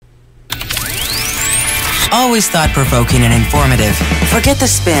Always thought-provoking and informative. Forget the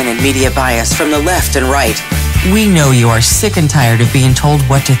spin and media bias from the left and right. We know you are sick and tired of being told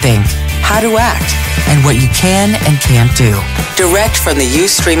what to think, how to act, and what you can and can't do. Direct from the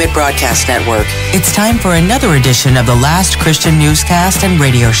Ustream It Broadcast Network, it's time for another edition of the Last Christian Newscast and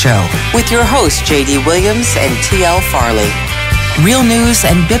Radio Show with your hosts J.D. Williams and T.L. Farley. Real news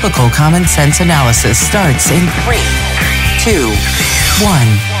and biblical common sense analysis starts in 3, 2,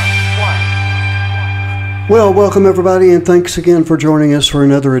 1. Well, welcome everybody, and thanks again for joining us for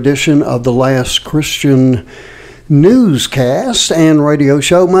another edition of the Last Christian Newscast and Radio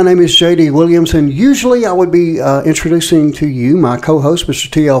Show. My name is J.D. Williams, and usually I would be introducing to you my co-host, Mr.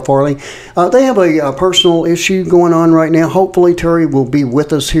 T.L. Farley. They have a personal issue going on right now. Hopefully, Terry will be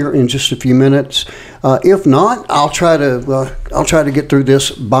with us here in just a few minutes. If not, I'll try to get through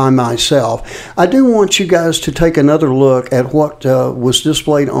this by myself. I do want you guys to take another look at what was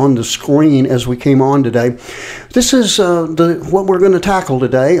displayed on the screen as we came on today. This is what we're going to tackle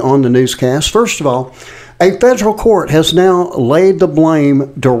today on the newscast. First of all, a federal court has now laid the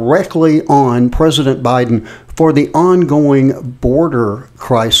blame directly on President Biden for the ongoing border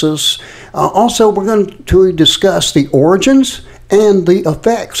crisis. Also, we're going to discuss the origins and the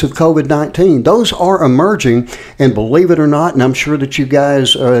effects of COVID-19. Those are emerging, and believe it or not, and I'm sure that you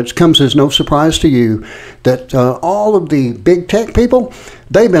guys, it comes as no surprise to you, that all of the big tech people,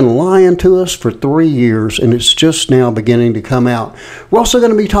 they've been lying to us for 3 years, and it's just now beginning to come out. We're also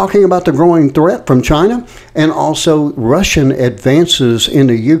going to be talking about the growing threat from China and also Russian advances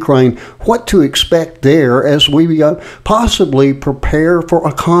into Ukraine, what to expect there as we possibly prepare for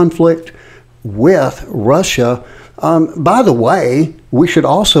a conflict with Russia. By the way, we should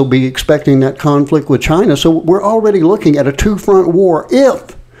also be expecting that conflict with China. So we're already looking at a two-front war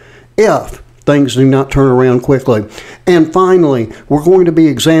if things do not turn around quickly. And finally, we're going to be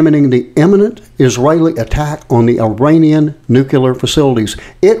examining the imminent Israeli attack on the Iranian nuclear facilities.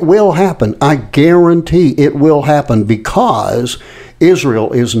 It will happen. I guarantee it will happen, because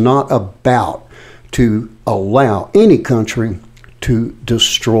Israel is not about to allow any country to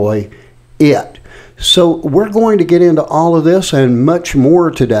destroy it. So we're going to get into all of this and much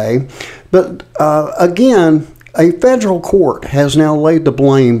more today. But again, a federal court has now laid the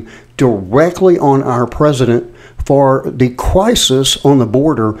blame directly on our president for the crisis on the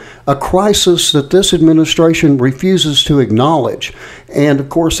border, a crisis that this administration refuses to acknowledge. And of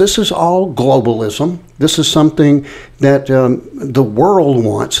course, this is all globalism. This is something that the world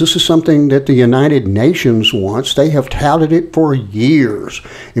wants. This is something that the United Nations wants. They have touted it for years.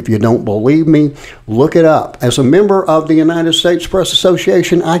 If you don't believe me, look it up. As a member of the United States Press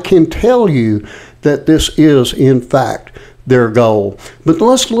Association, I can tell you that this is, in fact, their goal. But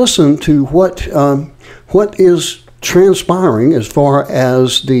let's listen to what is transpiring as far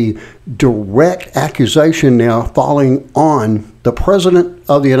as the direct accusation now falling on the President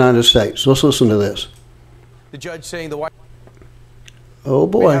of the United States. Let's listen to this. The judge saying the White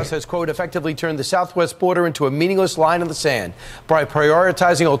House has, quote, effectively turned the southwest border into a meaningless line in the sand by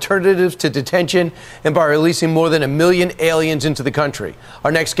prioritizing alternatives to detention and by releasing more than 1 million aliens into the country.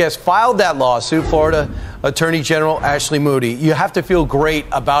 Our next guest filed that lawsuit, Florida Attorney General Ashley Moody. You have to feel great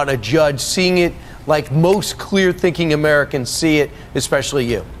about a judge seeing it like most clear-thinking Americans see it, especially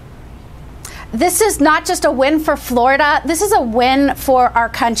you. This is not just a win for Florida. This is a win for our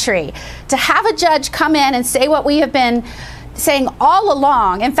country. To have a judge come in and say what we have been saying all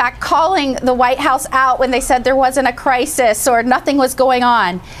along, in fact, calling the White House out when they said there wasn't a crisis or nothing was going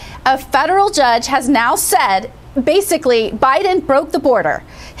on. A federal judge has now said, basically, Biden broke the border.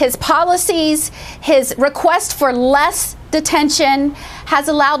 His policies, his request for less detention has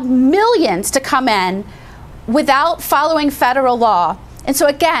allowed millions to come in without following federal law. And so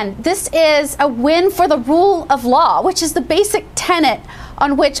again, this is a win for the rule of law, which is the basic tenet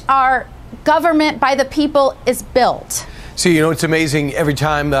on which our government by the people is built. See, you know, it's amazing. Every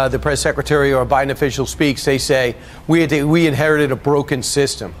time the press secretary or a Biden official speaks, they say, we inherited a broken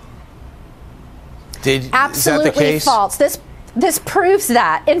system. Absolutely is that the case? False. This proves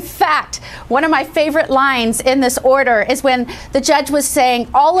that. In fact, one of my favorite lines in this order is when the judge was saying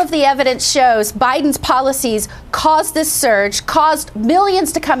all of the evidence shows Biden's policies caused this surge, caused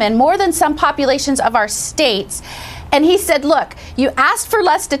millions to come in, more than some populations of our states. And he said, look, you asked for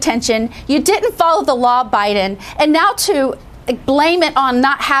less detention, you didn't follow the law, Biden, and now to blame it on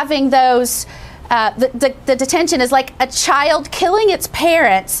not having those the detention is like a child killing its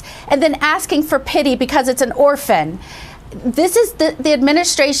parents and then asking for pity because it's an orphan. this is the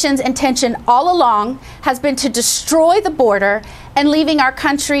administration's intention all along has been to destroy the border and leaving our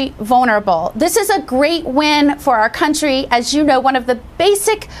country vulnerable. This is a great win for our country. As you know, one of the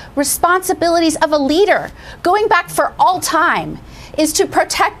basic responsibilities of a leader, going back for all time, is to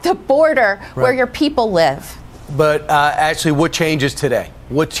protect the border where your people live. But actually, what changes today?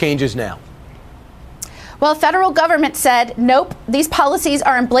 What changes now? Well, the federal government said, nope, these policies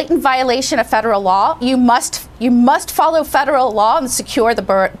are in blatant violation of federal law. You must follow federal law and secure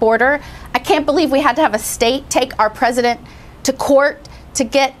the border. I can't believe we had to have a state take our president to court to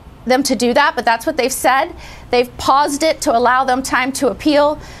get them to do that, but that's what they've said. They've paused it to allow them time to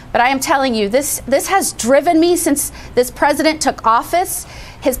appeal. But I am telling you, this has driven me since this president took office.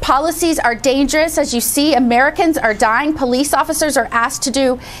 His policies are dangerous. As you see, Americans are dying. Police officers are asked to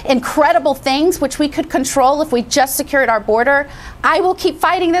do incredible things, which we could control if we just secured our border. I will keep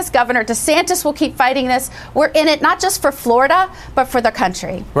fighting this. Governor DeSantis will keep fighting this. We're in it not just for Florida, but for the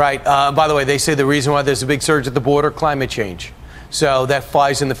country. Right. By the way, they say the reason why there's a big surge at the border, climate change. So that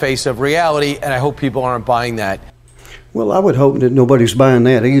flies in the face of reality, and I hope people aren't buying that. Well, I would hope that nobody's buying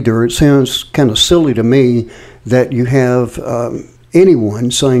that either. It sounds kind of silly to me that you have anyone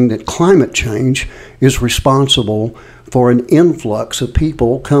saying that climate change is responsible for an influx of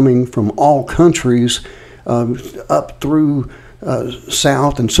people coming from all countries up through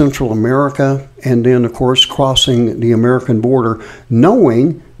South and Central America, and then, of course, crossing the American border,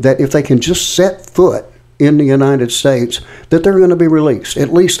 knowing that if they can just set foot in the United States, that they're going to be released.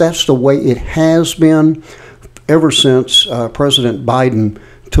 At least that's the way it has been ever since President Biden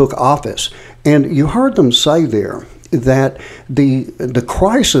took office. And you heard them say there that the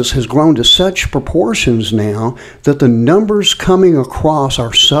crisis has grown to such proportions now that the numbers coming across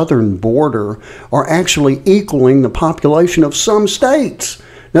our southern border are actually equaling the population of some states.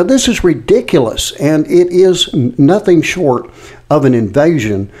 Now, this is ridiculous, and it is nothing short of an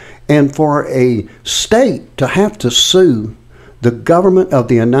invasion. And for a state to have to sue the government of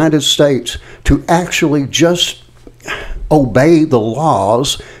the United States to actually just obey the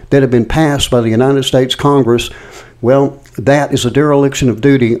laws that have been passed by the United States Congress, well, that is a dereliction of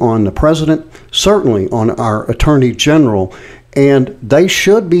duty on the president, certainly on our attorney general, and they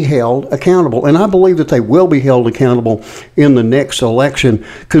should be held accountable. And I believe that they will be held accountable in the next election,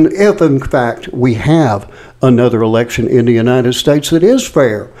 if in fact we have another election in the United States that is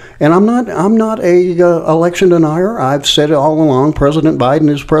fair. And I'm not a election denier. I've said it all along. President Biden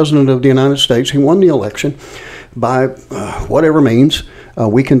is president of the United States. He won the election by whatever means.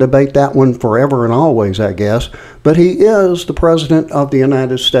 We can debate that one forever and always, I guess. But he is the president of the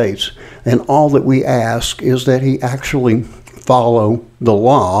United States. And all that we ask is that he actually follow the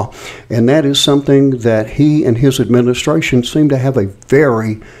law. And that is something that he and his administration seem to have a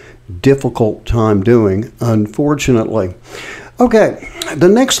very difficult time doing, unfortunately. Okay, the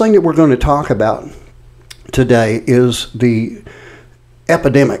next thing that we're going to talk about today is the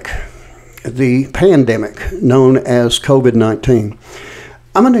epidemic, the pandemic known as COVID-19.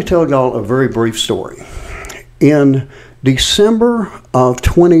 I'm going to tell y'all a very brief story. In December of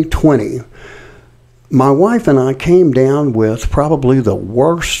 2020, my wife and I came down with probably the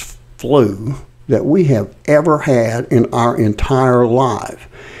worst flu that we have ever had in our entire life.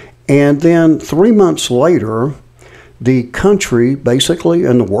 And then 3 months later, the country, basically,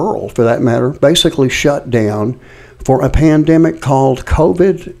 and the world for that matter, basically shut down for a pandemic called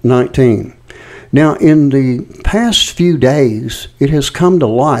COVID-19. Now, in the past few days, it has come to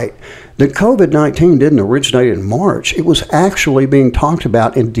light that COVID-19 didn't originate in March. It was actually being talked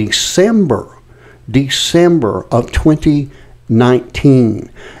about in December of 2019.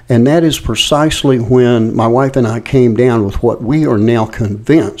 And that is precisely when my wife and I came down with what we are now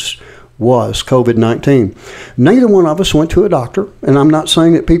convinced was COVID-19. Neither one of us went to a doctor, and I'm not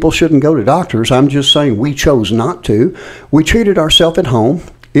saying that people shouldn't go to doctors. I'm just saying we chose not to. We treated ourselves at home.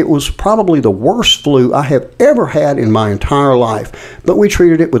 It was probably the worst flu I have ever had in my entire life, but we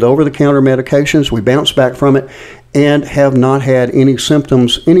treated it with over-the-counter medications. We bounced back from it and have not had any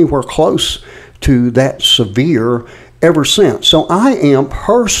symptoms anywhere close to that severe ever since. So I am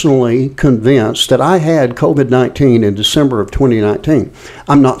personally convinced that I had COVID-19 in December of 2019.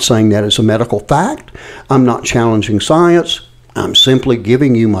 I'm not saying that as a medical fact. I'm not challenging science. I'm simply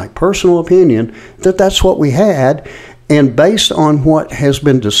giving you my personal opinion that that's what we had. And based on what has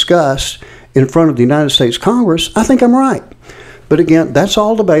been discussed in front of the United States Congress, I think I'm right. But again, that's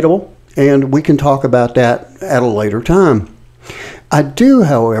all debatable, and we can talk about that at a later time. I do,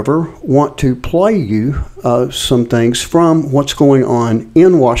 however, want to play you some things from what's going on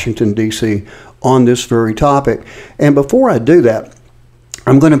in Washington, D.C. on this very topic. And before I do that,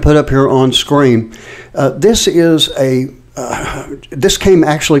 I'm going to put up here on screen, this is a this came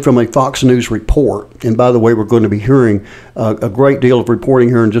actually from a Fox News report. And by the way, we're going to be hearing a great deal of reporting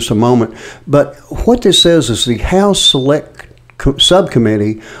here in just a moment. But what this says is the House Select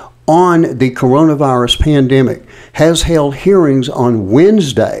Subcommittee on the coronavirus pandemic has held hearings on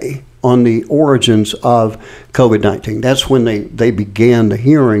Wednesday on the origins of COVID-19. That's when they began the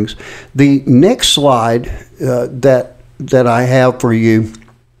hearings. The next slide that I have for you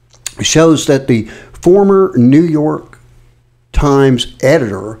shows that the former New York Times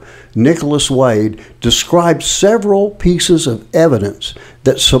editor, Nicholas Wade, described several pieces of evidence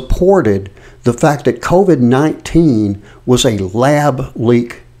that supported the fact that COVID-19 was a lab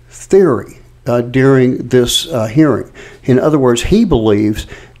leak theory during this hearing. In other words, he believes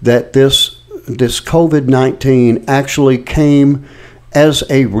that this COVID-19 actually came as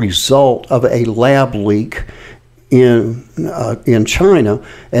a result of a lab leak in China,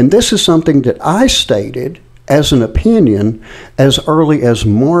 and this is something that I stated as an opinion as early as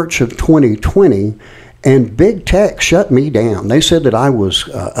March of 2020, and big tech shut me down. They said that I was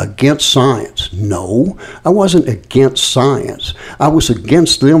against science. No, I wasn't against science. I was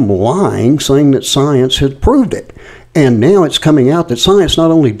against them lying, saying that science had proved it. And now it's coming out that science not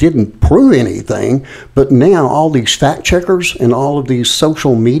only didn't prove anything, but now all these fact checkers and all of these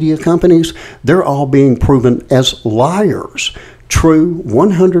social media companies, they're all being proven as liars. True,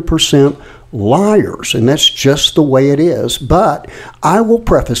 100% liars, and that's just the way it is. But I will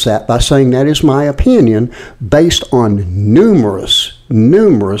preface that by saying that is my opinion based on numerous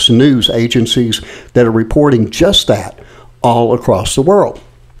news agencies that are reporting just that all across the world.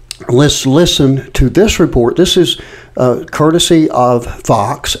 Let's listen to this report. This is courtesy of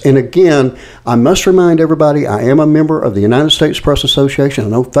Fox. And again, I must remind everybody, I am a member of the United States Press Association. I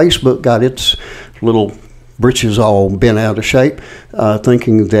know Facebook got its little britches all bent out of shape,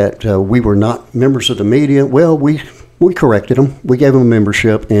 thinking that we were not members of the media. Well, we corrected them. We gave them a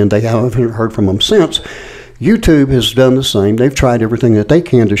membership, and they haven't heard from them since. YouTube has done the same. They've tried everything that they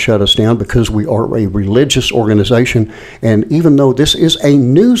can to shut us down because we are a religious organization. And even though this is a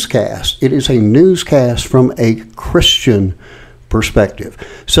newscast, it is a newscast from a Christian perspective.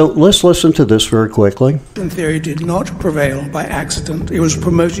 So let's listen to this very quickly. Theory did not prevail by accident. It was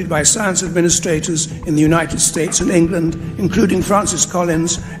promoted by science administrators in the United States and England, including Francis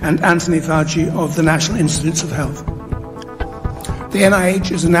Collins and Anthony Fauci of the National Institutes of Health. The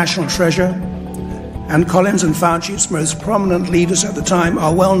NIH is a national treasure, and Collins and Fauci, its most prominent leaders at the time,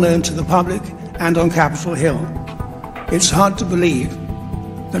 are well known to the public and on Capitol Hill. It's hard to believe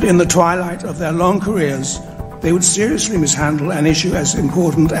that in the twilight of their long careers, they would seriously mishandle an issue as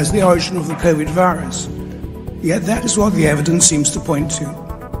important as the origin of the COVID virus. Yet that is what the evidence seems to point to.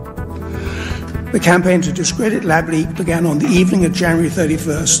 The campaign to discredit lab leak began on the evening of January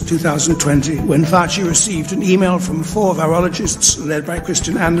 31st, 2020, when Fauci received an email from 4 virologists led by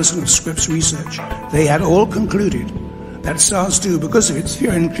Christian Anderson of Scripps Research. They had all concluded that SARS-2, because of its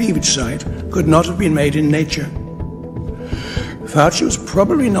furin cleavage site, could not have been made in nature. Fauci was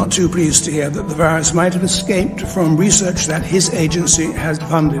probably not too pleased to hear that the virus might have escaped from research that his agency has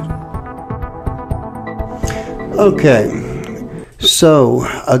funded. Okay. So,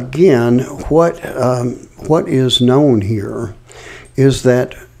 again, what is known here is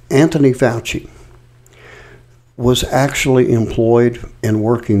that Anthony Fauci was actually employed and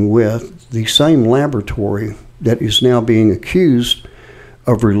working with the same laboratory that is now being accused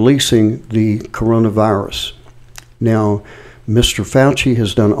of releasing the coronavirus. Now, Mr. Fauci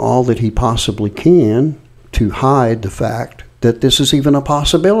has done all that he possibly can to hide the fact that this is even a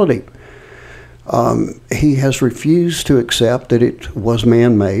possibility. He has refused to accept that it was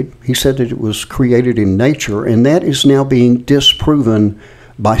man-made. He said that it was created in nature, and that is now being disproven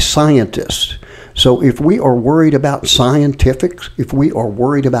by scientists. So if we are worried about scientifics, if we are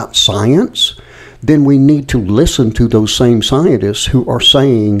worried about science, then we need to listen to those same scientists who are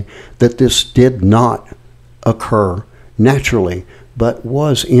saying that this did not occur naturally, but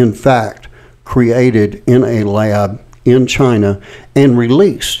was in fact created in a lab in China and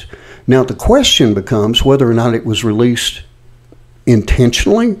released. Now, the question becomes whether or not it was released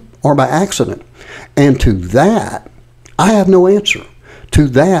intentionally or by accident. And to that, I have no answer. To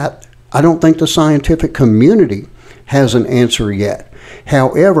that, I don't think the scientific community has an answer yet.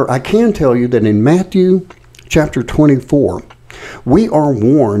 However, I can tell you that in Matthew chapter 24, we are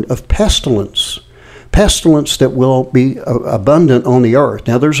warned of pestilence that will be abundant on the earth.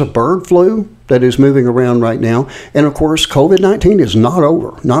 Now, there's a bird flu that is moving around right now. And of course, COVID-19 is not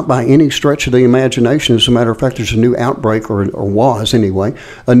over, not by any stretch of the imagination. As a matter of fact, there's a new outbreak, or was anyway,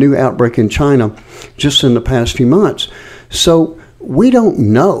 a new outbreak in China just in the past few months. So we don't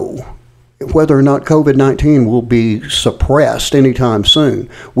know whether or not COVID-19 will be suppressed anytime soon.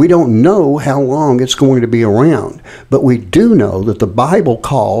 We don't know how long it's going to be around, but we do know that the Bible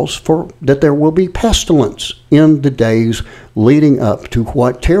calls for that there will be pestilence in the days leading up to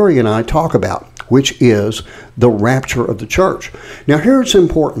what Terry and I talk about, which is the rapture of the church. Now, here it's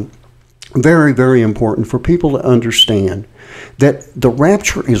important, very, very important for people to understand that the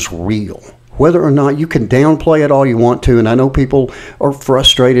rapture is real. Whether or not you can downplay it all you want to, and I know people are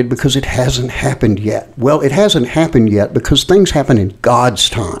frustrated because it hasn't happened yet. Well, it hasn't happened yet because things happen in God's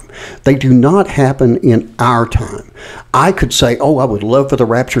time. They do not happen in our time. I could say, oh, I would love for the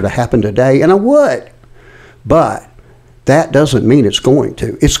rapture to happen today, and I would. But that doesn't mean it's going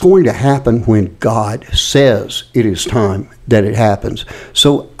to. It's going to happen when God says it is time that it happens.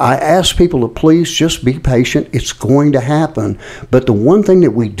 So I ask people to please just be patient. It's going to happen. But the one thing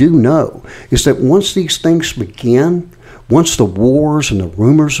that we do know is that once these things begin, once the wars and the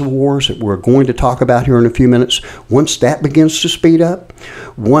rumors of wars that we're going to talk about here in a few minutes, once that begins to speed up,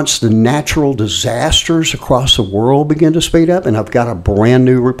 once the natural disasters across the world begin to speed up, and I've got a brand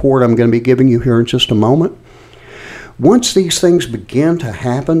new report I'm going to be giving you here in just a moment, once these things begin to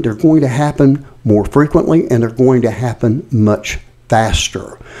happen, they're going to happen more frequently and they're going to happen much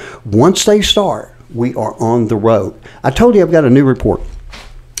faster. Once they start, we are on the road. I told you I've got a new report,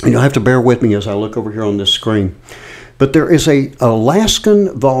 and you'll have to bear with me as I look over here on this screen. But there is an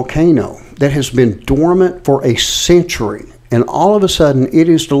Alaskan volcano that has been dormant for a century, and all of a sudden it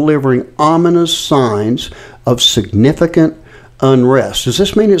is delivering ominous signs of significant unrest. Does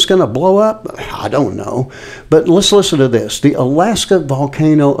this mean it's going to blow up? I don't know. But let's listen to this. The Alaska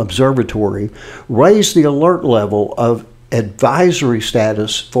Volcano Observatory raised the alert level of advisory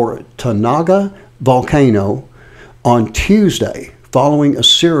status for Tanaga Volcano on Tuesday following a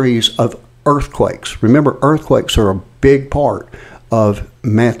series of earthquakes. Remember, earthquakes are a big part of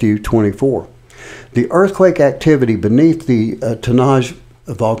Matthew 24. The earthquake activity beneath the Tanaga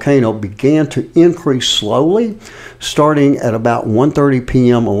volcano began to increase slowly, starting at about 1:30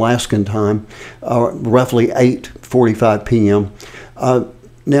 p.m. Alaskan time, roughly 8:45 p.m.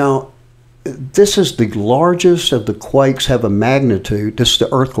 Now, this is the largest of the quakes have a magnitude, this is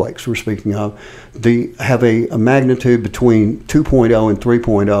the earthquakes we're speaking of, they have a magnitude between 2.0 and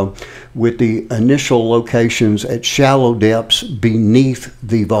 3.0, with the initial locations at shallow depths beneath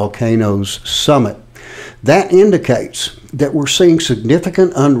the volcano's summit. That indicates that we're seeing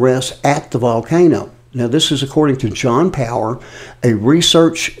significant unrest at the volcano. Now, this is according to John Power, a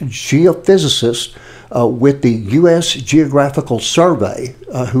research geophysicist with the U.S. Geographical Survey,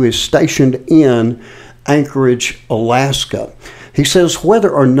 who is stationed in Anchorage, Alaska. He says whether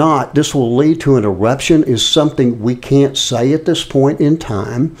or not this will lead to an eruption is something we can't say at this point in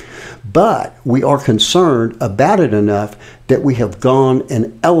time, but we are concerned about it enough that we have gone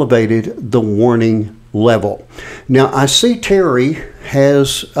and elevated the warning level. Now, I see Terry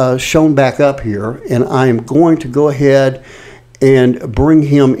has shown back up here, and I am going to go ahead and bring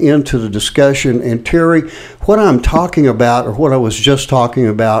him into the discussion. And Terry, what I'm talking about, or what I was just talking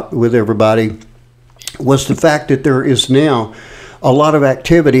about with everybody, was the fact that there is now a lot of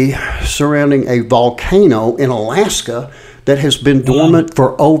activity surrounding a volcano in Alaska that has been dormant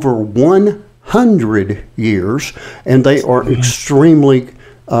for over 100 years, and they are extremely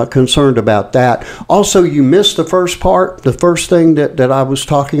concerned about that. Also, you missed the first part, the first thing that I was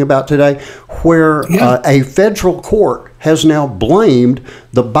talking about today, where a federal court has now blamed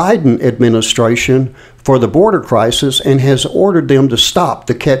the Biden administration for the border crisis and has ordered them to stop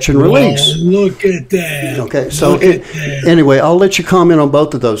the catch and release. Look at that. Okay, so anyway, I'll let you comment on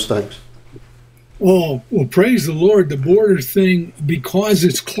both of those things. Well, praise the Lord. The border thing, because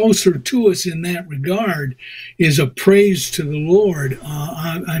it's closer to us in that regard, is a praise to the Lord.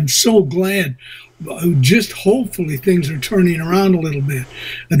 I'm so glad. Just hopefully things are turning around a little bit.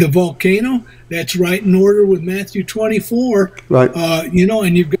 The volcano, that's right in order with Matthew 24. Right.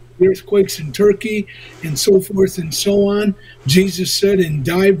 And you've got earthquakes in Turkey and so forth and so on. Jesus said in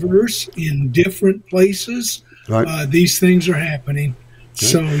different places, these things are happening. Right.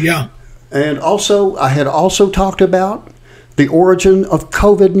 So, yeah. And also, I had also talked about the origin of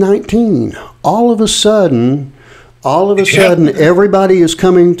COVID-19. All of a sudden, everybody is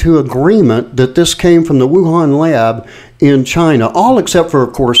coming to agreement that this came from the Wuhan lab in China, all except for,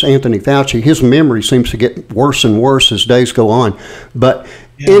 of course, Anthony Fauci. His memory seems to get worse and worse as days go on. But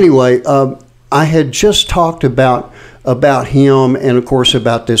anyway, I had just talked about him and, of course,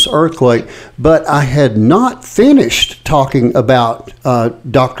 about this earthquake, but I had not finished talking about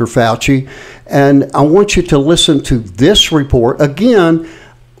Dr. Fauci, and I want you to listen to this report. Again,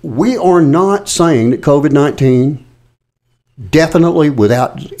 we are not saying that COVID-19 definitely,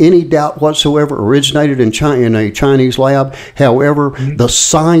 without any doubt whatsoever, originated in a Chinese lab. However, the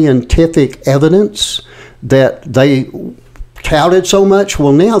scientific evidence that they touted so much,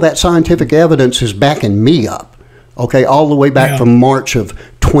 well, now that scientific evidence is backing me up, okay, all the way back from March of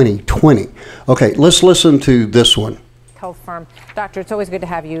 2020. Okay, let's listen to this one. Health firm. Doctor, it's always good to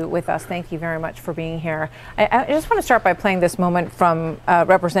have you with us. Thank you very much for being here. I just want to start by playing this moment from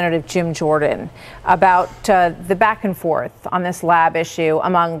Representative Jim Jordan about the back and forth on this lab issue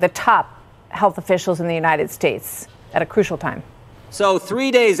among the top health officials in the United States at a crucial time. So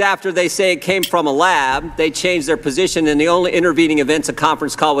 3 days after they say it came from a lab, they changed their position, and the only intervening event's a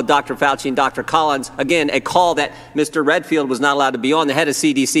conference call with Dr. Fauci and Dr. Collins. Again, a call that Mr. Redfield was not allowed to be on, the head of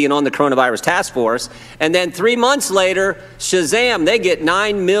CDC and on the coronavirus task force. And then 3 months later, shazam, they get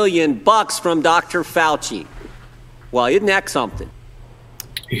 $9 million from Dr. Fauci. Well, isn't that something?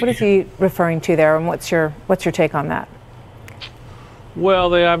 What is he referring to there, and what's your take on that? Well,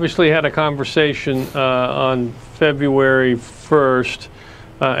 they obviously had a conversation on February 1st,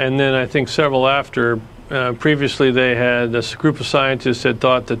 and then I think several after. Previously, they had this group of scientists that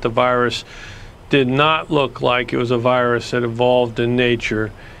thought that the virus did not look like it was a virus that evolved in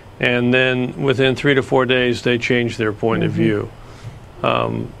nature, and then within 3 to 4 days, they changed their point of view.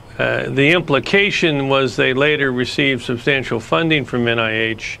 The implication was they later received substantial funding from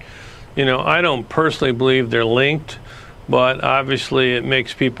NIH. You know, I don't personally believe they're linked, but obviously it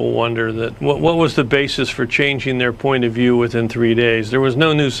makes people wonder that what was the basis for changing their point of view within 3 days? There was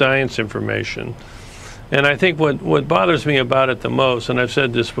no new science information. And I think what bothers me about it the most, and I've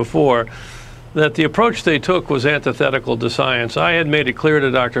said this before, that the approach they took was antithetical to science. I had made it clear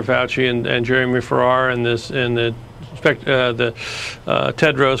to Dr. Fauci and Jeremy Farrar and the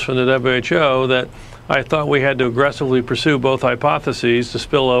Tedros from the WHO that I thought we had to aggressively pursue both hypotheses, the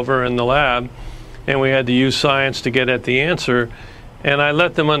spillover and the lab, and we had to use science to get at the answer. And I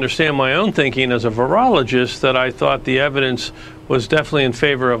let them understand my own thinking as a virologist that I thought the evidence was definitely in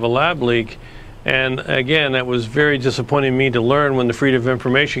favor of a lab leak. And again, that was very disappointing to me to learn when the Freedom of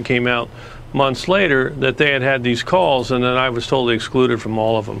Information came out months later that they had these calls and that I was totally excluded from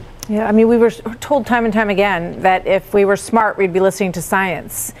all of them. Yeah, I mean, we were told time and time again that if we were smart, we'd be listening to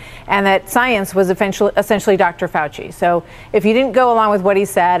science, and that science was essentially Dr. Fauci. So if you didn't go along with what he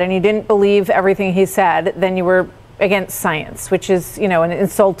said and you didn't believe everything he said, then you were against science, which is, you know, an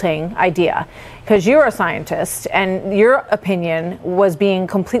insulting idea, because you're a scientist and your opinion was being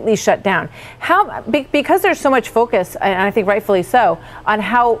completely shut down. Because there's so much focus, and I think rightfully so, on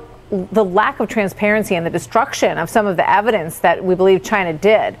how the lack of transparency and the destruction of some of the evidence that we believe China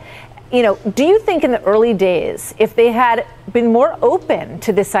did. You know, do you think in the early days, if they had been more open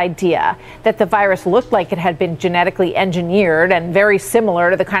to this idea that the virus looked like it had been genetically engineered and very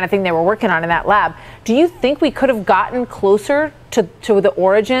similar to the kind of thing they were working on in that lab, do you think we could have gotten closer to the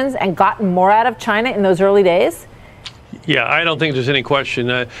origins and gotten more out of China in those early days? Yeah, I don't think there's any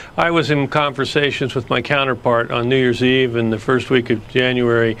question. I was in conversations with my counterpart on New Year's Eve and the first week of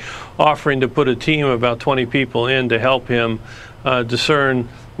January, offering to put a team of about 20 people in to help him discern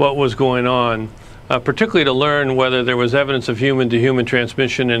what was going on, particularly to learn whether there was evidence of human-to-human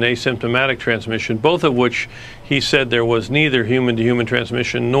transmission and asymptomatic transmission, both of which he said there was neither human-to-human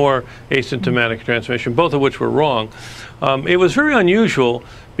transmission nor asymptomatic transmission, both of which were wrong. It was very unusual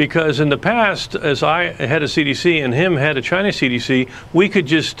because in the past, as I head of CDC and him head of China CDC, we could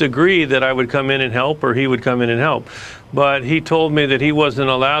just agree that I would come in and help or he would come in and help. But he told me that he wasn't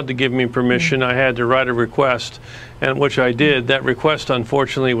allowed to give me permission. I had to write a request, and which I did. That request,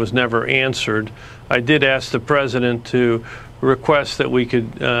 unfortunately, was never answered. I did ask the president to request that we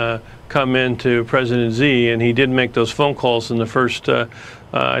could come in to President Xi, and he did make those phone calls in the first,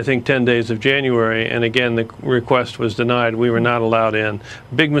 I think, 10 days of January. And again, the request was denied. We were not allowed in.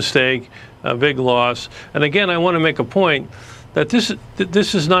 Big mistake, a big loss. And again, I want to make a point that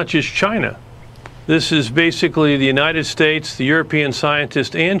this is not just China. This is basically the United States, the European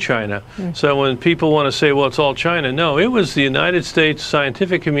scientists, and China. So when people want to say, well, it's all China, no, it was the United States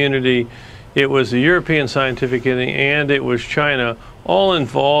scientific community, it was the European scientific community, and it was China, all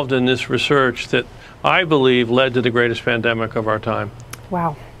involved in this research that I believe led to the greatest pandemic of our time.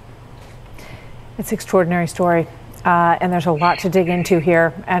 Wow. It's an extraordinary story. And there's a lot to dig into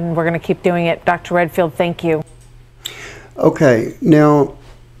here, and we're going to keep doing it. Dr. Redfield, thank you. Okay, now,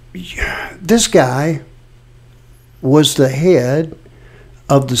 this guy was the head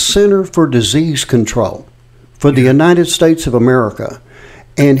of the Center for Disease Control for the United States of America,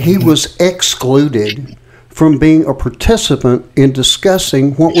 and he was excluded from being a participant in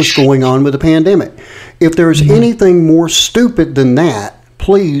discussing what was going on with the pandemic. If there is anything more stupid than that,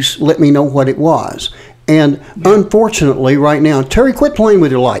 please let me know what it was. And unfortunately, right now, Terry, quit playing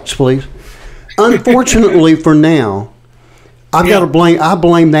with your lights, please. Unfortunately, for now, I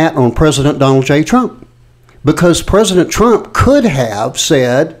blame that on President Donald J. Trump, because President Trump could have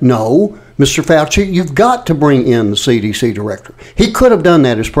said, no, Mr. Fauci, you've got to bring in the CDC director. He could have done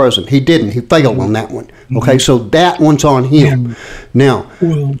that as president. He didn't. He failed on that one. Okay, so that one's on him. Now,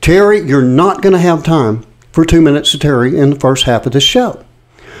 Terry, you're not going to have time for 2 minutes to Terry in the first half of this show.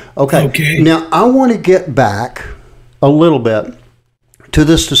 Okay. Now, I want to get back a little bit to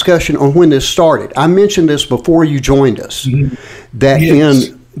this discussion on when this started. I mentioned this before you joined us, that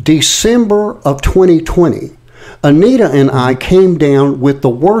in December of 2020, Anita and I came down with the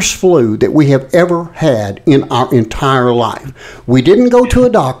worst flu that we have ever had in our entire life. We didn't go to a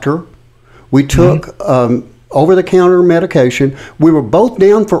doctor. We took over-the-counter medication. We were both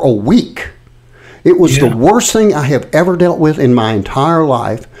down for a week. It was the worst thing I have ever dealt with in my entire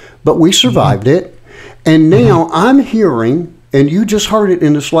life, but we survived it. And now I'm hearing, and you just heard it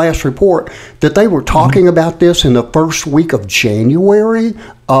in this last report, that they were talking about this in the first week of January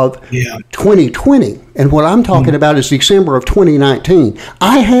of 2020. And what I'm talking about is December of 2019.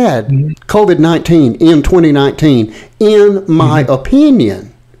 I had COVID-19 in 2019, in my opinion.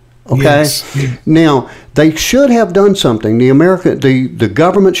 Okay? Now, they should have done something. The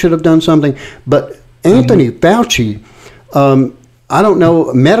government should have done something. But Anthony Fauci, I don't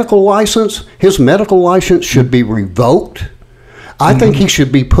know, medical license, his medical license should be revoked. I think he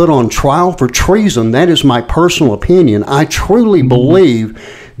should be put on trial for treason. That is my personal opinion. I truly believe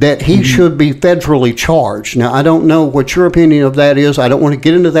that he should be federally charged. Now, I don't know what your opinion of that is. I don't want to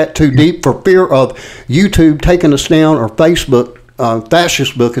get into that too deep for fear of YouTube taking us down, or Facebook,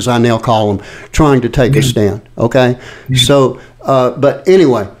 fascist book, as I now call them, trying to take us down. Okay? So, but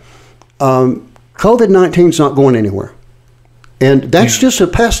anyway, COVID-19 is not going anywhere. And that's just a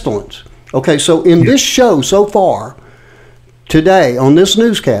pestilence. Okay, so in this show so far, today, on this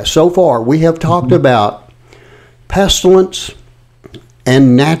newscast so far, we have talked about pestilence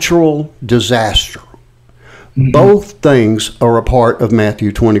and natural disaster. Both things are a part of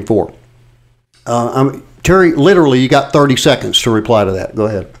Matthew 24. Terry, literally, you got 30 seconds to reply to that. Go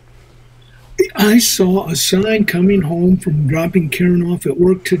ahead. I saw a sign coming home from dropping Karen off at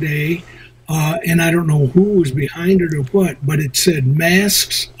work today, and I don't know who was behind it or what, but it said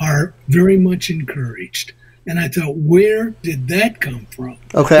masks are very much encouraged. And I thought, where did that come from?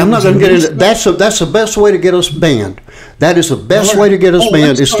 Okay, I'm not going to get into that. That's the best way to get us banned. That is the best way to get us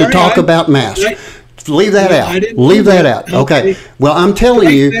banned, is to talk about masks. Leave that out. Leave that out. Okay. Well, I'm telling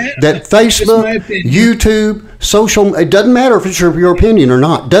you that Facebook, YouTube, social, it doesn't matter if it's your opinion or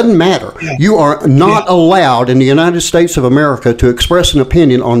not. Doesn't matter. You are not allowed in the United States of America to express an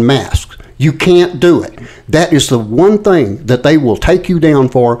opinion on masks. You can't do it. That is the one thing that they will take you down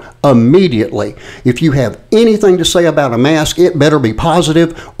for immediately. If you have anything to say about a mask, it better be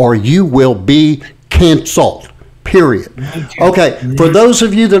positive or you will be canceled. Period. Okay, for those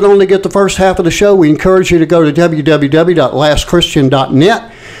of you that only get the first half of the show, we encourage you to go to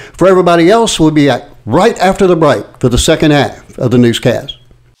www.lastchristian.net. For everybody else, we'll be right after the break for the second half of the newscast.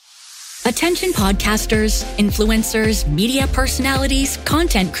 Attention podcasters, influencers, media personalities,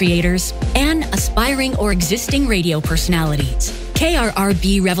 content creators, and aspiring or existing radio personalities.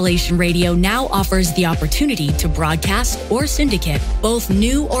 KRRB Revelation Radio now offers the opportunity to broadcast or syndicate both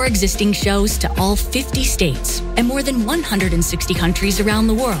new or existing shows to all 50 states and more than 160 countries around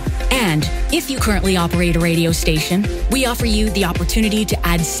the world. And if you currently operate a radio station, we offer you the opportunity to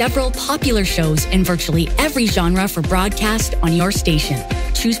add several popular shows in virtually every genre for broadcast on your station.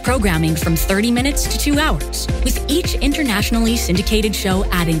 Choose programming from 30 minutes to 2 hours, with each internationally syndicated show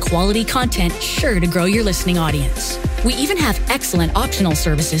adding quality content sure to grow your listening audience. We even have excellent optional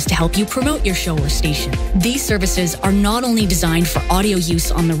services to help you promote your show or station. These services are not only designed for audio use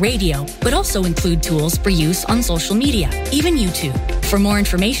on the radio, but also include tools for use on social media, even YouTube. For more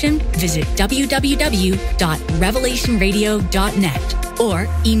information, visit www.revelationradio.net or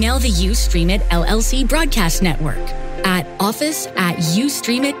email the Ustream It LLC Broadcast Network at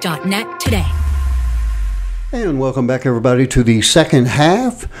office@ustreamit.net today. And welcome back, everybody, to the second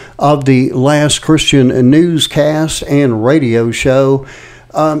half of the Last Christian Newscast and radio show.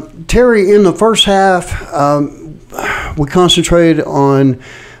 Terry, in the first half, we concentrated on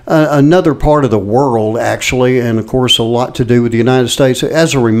another part of the world, actually, and, of course, a lot to do with the United States.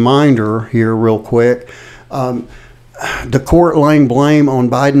 As a reminder here, real quick, the court laying blame on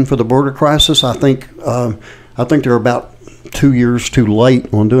Biden for the border crisis, I think there are about 2 years too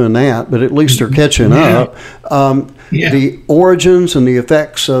late on doing that, but at least they're catching up. The origins and the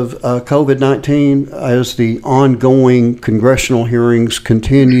effects of COVID-19 as the ongoing congressional hearings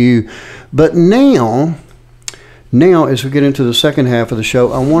continue. But now, as we get into the second half of the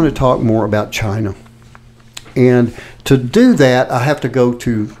show, I want to talk more about China. And to do that, I have to go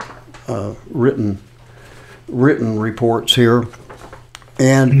to written reports here.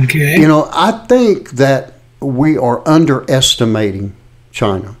 And, I think that we are underestimating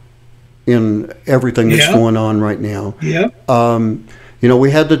China in everything that's going on right now.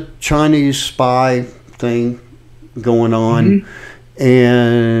 We had the Chinese spy thing going on,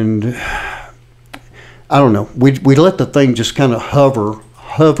 and I don't know. We let the thing just kind of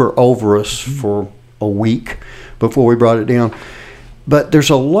hover over us for a week before we brought it down. But there's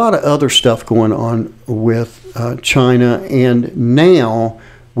a lot of other stuff going on with China, and now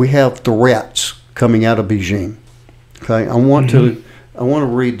we have threats coming out of Beijing. Okay, I want to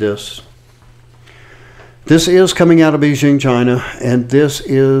read this. This is coming out of Beijing, China, and this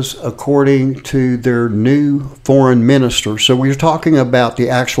is according to their new foreign minister. So we're talking about the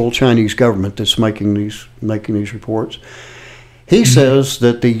actual Chinese government that's making these reports. He says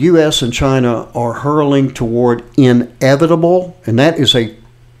that the U.S. and China are hurling toward inevitable, and that is a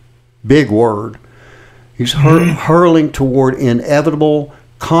big word. He's hurling toward inevitable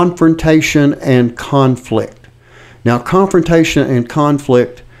confrontation and conflict. Now, confrontation and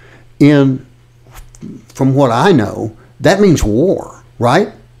conflict, from what I know, that means war, right?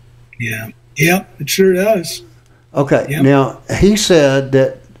 Yeah, it sure does. Okay, Now he said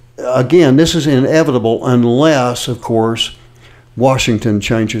that, again, this is inevitable unless, of course, Washington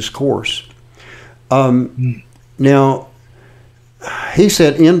changes course. Now, he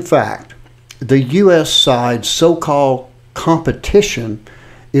said, in fact, the U.S. side's so-called competition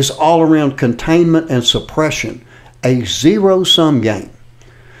is all around containment and suppression, a zero-sum game.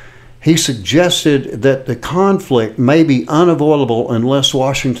 He suggested that the conflict may be unavoidable unless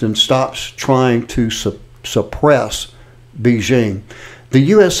Washington stops trying to suppress Beijing. The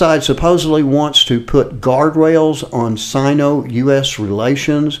U.S. side supposedly wants to put guardrails on Sino-U.S.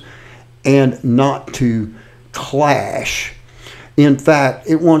 relations and not to clash. In fact,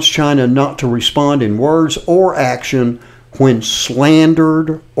 it wants China not to respond in words or action when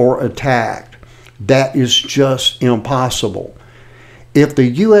slandered or attacked. That is just impossible. If the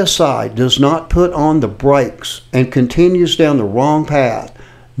U.S. side does not put on the brakes and continues down the wrong path,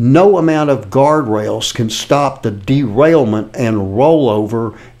 no amount of guardrails can stop the derailment and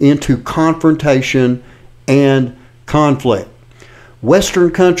rollover into confrontation and conflict. Western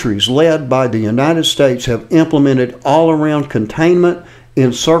countries led by the United States have implemented all-around containment,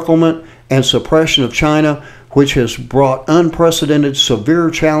 encirclement, and suppression of China, which has brought unprecedented severe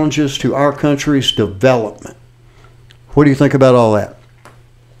challenges to our country's development. What do you think about all that?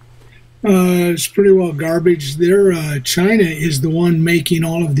 It's pretty well garbage. China is the one making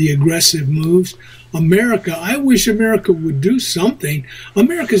all of the aggressive moves. America, I wish America would do something.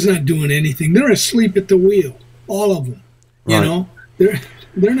 America's not doing anything. They're asleep at the wheel, all of them. Right. You know,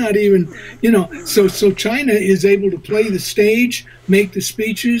 they're not even, so China is able to play the stage, make the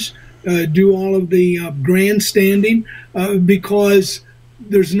speeches, do all of the grandstanding, because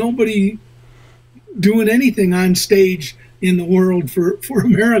there's nobody doing anything on stage in the world for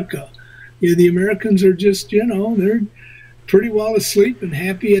America. The Americans are just, they're pretty well asleep and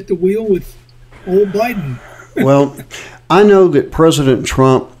happy at the wheel with old Biden. Well, I know that President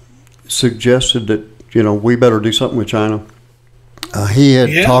Trump suggested that, we better do something with China. He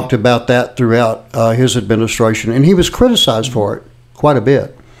had talked about that throughout his administration, and he was criticized for it quite a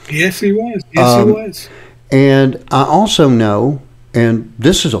bit. Yes, he was. He was. And I also know, and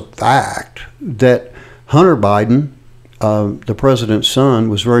this is a fact, that Hunter Biden, the president's son,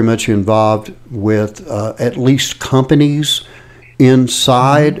 was very much involved with at least companies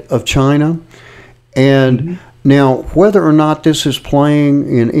inside of China. And now, whether or not this is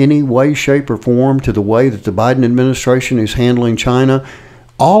playing in any way, shape, or form to the way that the Biden administration is handling China,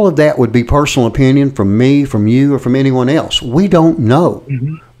 all of that would be personal opinion from me, from you, or from anyone else. We don't know.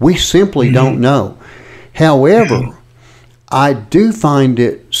 We simply don't know. However, I do find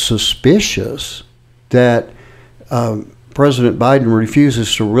it suspicious that President Biden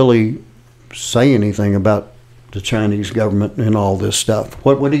refuses to really say anything about the Chinese government and all this stuff.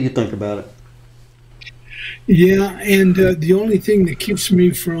 What do you think about it? Yeah, and the only thing that keeps me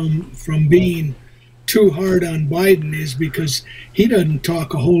from being too hard on Biden is because he doesn't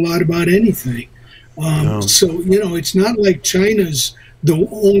talk a whole lot about anything. So, it's not like China's the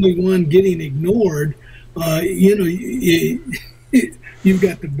only one getting ignored. You've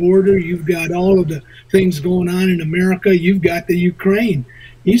got the border. You've got all of the things going on in America. You've got the Ukraine.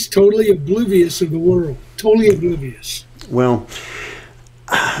 He's totally oblivious of the world. Totally oblivious. Well,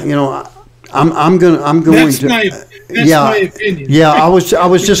 I'm going That's to. my opinion. Yeah, I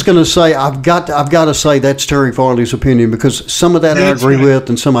was just going to say I've got to say that's Terry Farley's opinion, because some of that I agree with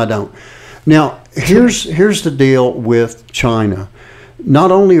and some I don't. Now, here's the deal with China.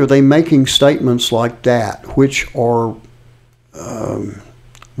 Not only are they making statements like that, which are,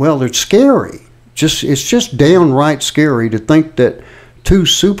 they're scary. It's just downright scary to think that two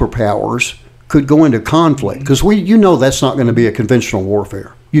superpowers could go into conflict, because that's not going to be a conventional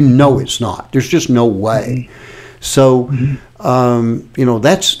warfare. It's not. There's just no way. So,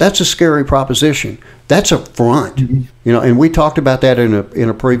 that's a scary proposition. That's a front, and we talked about that in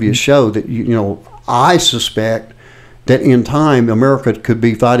a previous show, that, I suspect that in time America could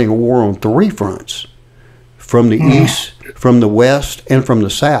be fighting a war on three fronts, from the east, from the west, and from the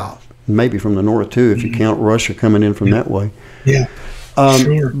south, maybe from the north too, if you count Russia coming in from that way. Yeah,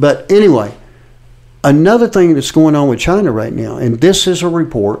 sure. But anyway, another thing that's going on with China right now, and this is a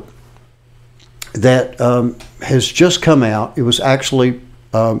report that has just come out. It was actually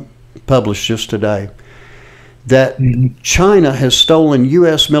published just today, that China has stolen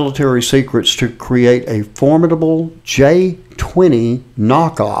U.S. military secrets to create a formidable J-20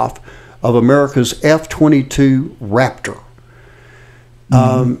 knockoff of America's F-22 Raptor.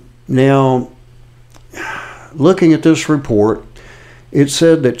 Now, looking at this report, it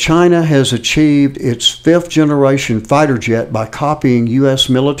said that China has achieved its fifth-generation fighter jet by copying U.S.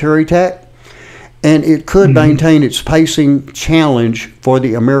 military tech, and it could maintain its pacing challenge for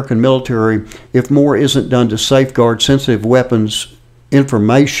the American military if more isn't done to safeguard sensitive weapons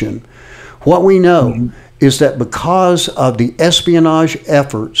information. What we know is that because of the espionage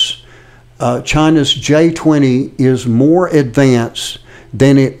efforts, China's J-20 is more advanced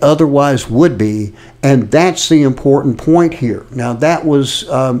than it otherwise would be, and that's the important point here. Now, that was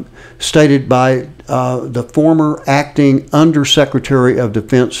stated by the former acting Undersecretary of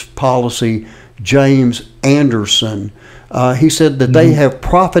Defense Policy, James Anderson. He said that they have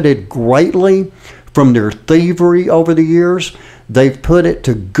profited greatly from their thievery over the years. They've put it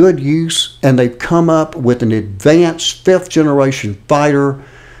to good use, and they've come up with an advanced fifth-generation fighter,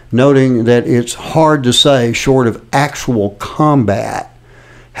 noting that it's hard to say, short of actual combat,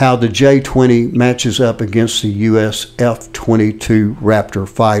 how the J-20 matches up against the U.S. F-22 Raptor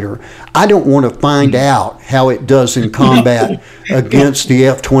fighter. I don't want to find out how it does in combat against the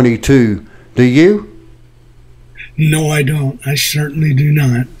F-22. Do you? No, I don't. I certainly do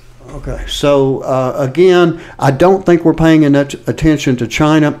not. Okay. So, again, I don't think we're paying enough attention to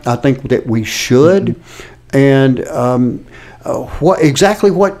China. I think that we should. And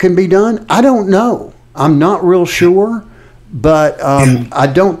what can be done? I don't know. I'm not real sure. But I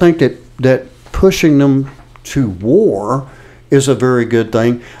don't think that pushing them to war is a very good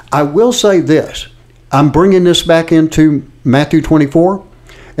thing. I will say this. I'm bringing this back into Matthew 24,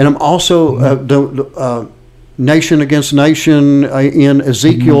 and I'm also the nation against nation in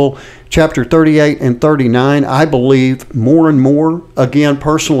Ezekiel chapter 38 and 39. I believe more and more, again,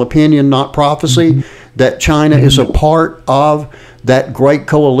 personal opinion, not prophecy, that China is a part of that great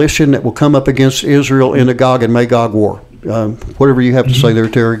coalition that will come up against Israel in the Gog and Magog war. Whatever you have to say there,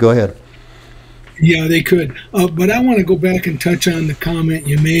 Terry, go ahead. Yeah, they could. But I want to go back and touch on the comment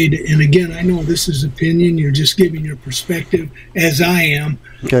you made. And again, I know this is opinion. You're just giving your perspective, as I am,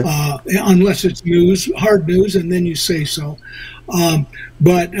 okay. Unless it's news, hard news, and then you say so.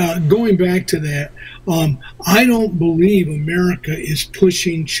 But going back to that, I don't believe America is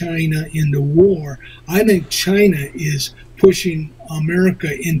pushing China into war. I think China is pushing America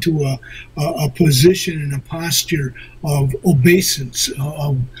into a position and a posture of obeisance,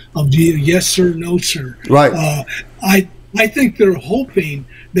 of the yes sir, no sir. Right. I think they're hoping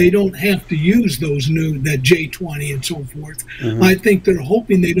they don't have to use that J-20 and so forth. I think they're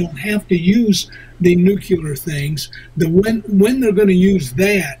hoping they don't have to use the nuclear things. When they're going to use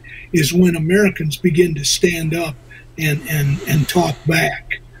that is when Americans begin to stand up and talk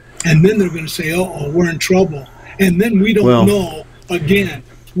back. And then they're going to say, we're in trouble. And then we don't know, again,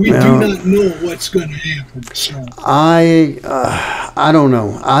 we do not know what's going to happen. So I don't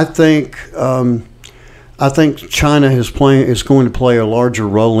know. I think China is going to play a larger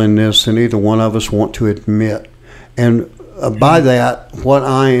role in this than either one of us want to admit. And by that, what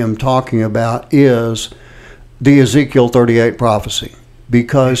I am talking about is the Ezekiel 38 prophecy.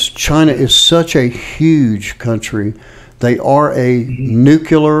 Because China is such a huge country. They are a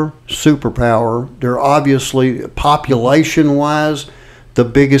nuclear superpower. They're obviously, population-wise, the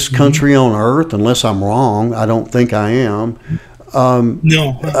biggest country on earth, unless I'm wrong. I don't think I am.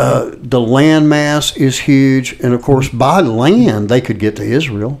 The landmass is huge, and of course, by land they could get to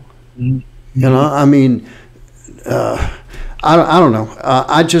Israel. You know, I mean, I don't know.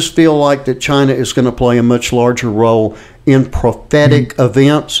 I just feel like that China is going to play a much larger role in prophetic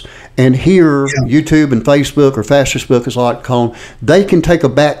events. And here, YouTube and Facebook, or Fascist Book as I like to call them, they can take a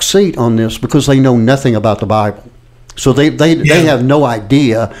back seat on this because they know nothing about the Bible. So they have no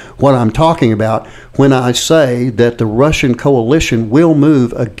idea what I'm talking about when I say that the Russian coalition will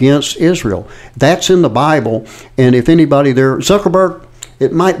move against Israel. That's in the Bible. And if anybody there, Zuckerberg,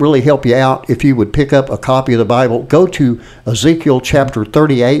 it might really help you out if you would pick up a copy of the Bible. Go to Ezekiel chapter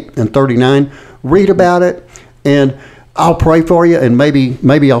 38 and 39. Read about it, and I'll pray for you, and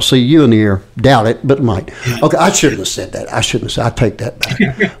maybe I'll see you in the air. Doubt it, but might. Okay, I shouldn't have said that. I take that back.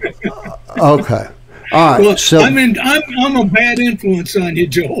 Okay. All right. Well, so I'm a bad influence on you,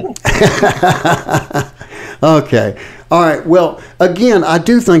 Joel. Okay. All right. Well, again, I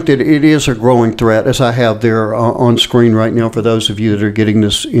do think that it is a growing threat, as I have there on screen right now for those of you that are getting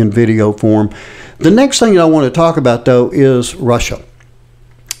this in video form. The next thing I want to talk about, though, is Russia.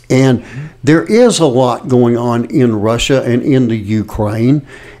 And there is a lot going on in Russia and in the Ukraine.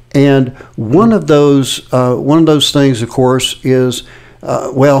 And one of those things, of course, is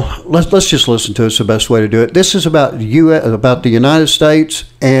let's just listen to it. It's the best way to do it. This is about the United States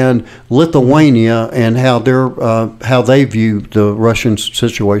and Lithuania and how they view the Russian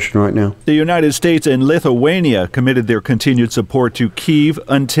situation right now. The United States and Lithuania committed their continued support to Kyiv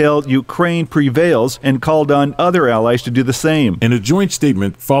until Ukraine prevails and called on other allies to do the same. In a joint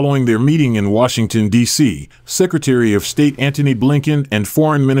statement following their meeting in Washington, D.C., Secretary of State Antony Blinken and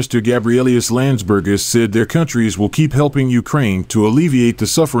Foreign Minister Gabrielius Landsbergis said their countries will keep helping Ukraine to alleviate the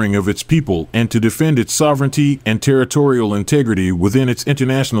suffering of its people and to defend its sovereignty and territorial integrity within its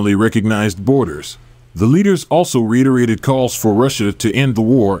internationally recognized borders. The leaders also reiterated calls for Russia to end the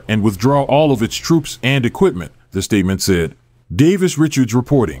war and withdraw all of its troops and equipment, the statement said. Davis Richards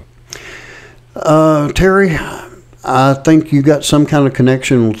reporting. Terry, I think you got some kind of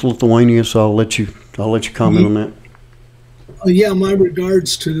connection with Lithuania, so I'll let you comment on that. My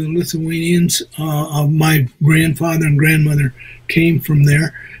regards to the Lithuanians. My grandfather and grandmother came from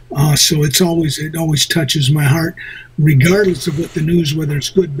there, so it always touches my heart, regardless of what the news, whether it's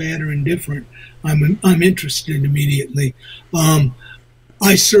good, bad, or indifferent. I'm interested immediately.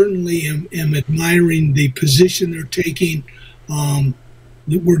 I certainly am admiring the position they're taking.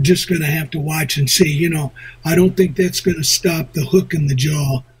 We're just going to have to watch and see. I don't think that's going to stop the hook in the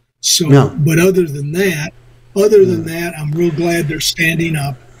jaw. So, no. But other than that, I'm real glad they're standing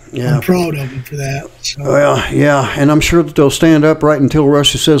up. Yeah. I'm proud of them for that. So. Well, yeah, and I'm sure that they'll stand up right until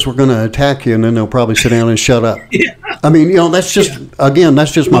Russia says we're going to attack you, and then they'll probably sit down and shut up. Yeah. I mean, that's just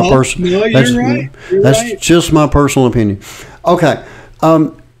that's just my personal. No, you're right. That's just my personal opinion. Okay,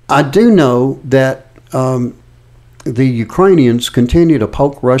 I do know that the Ukrainians continue to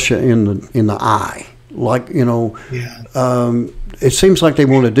poke Russia in the eye, like it seems like they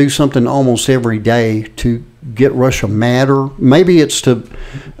want to do something almost every day to get Russia madder. Maybe it's to,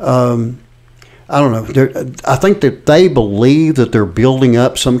 I don't know. I think that they believe that they're building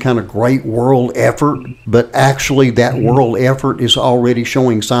up some kind of great world effort, but actually that world effort is already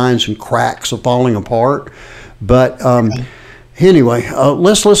showing signs and cracks of falling apart. But anyway,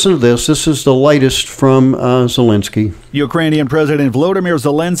 let's listen to this. This is the latest from Zelensky. Ukrainian President Volodymyr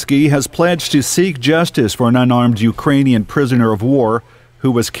Zelensky has pledged to seek justice for an unarmed Ukrainian prisoner of war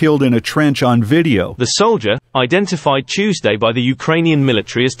who was killed in a trench on video. The soldier, identified Tuesday by the Ukrainian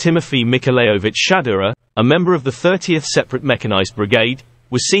military as Timofey Mykolaiovich Shadura, a member of the 30th Separate Mechanized Brigade,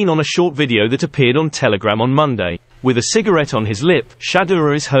 was seen on a short video that appeared on Telegram on Monday. With a cigarette on his lip,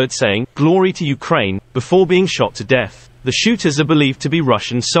 Shadura is heard saying, "Glory to Ukraine," before being shot to death. The shooters are believed to be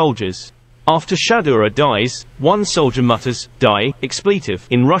Russian soldiers. After Shadura dies, one soldier mutters, "Die," expletive,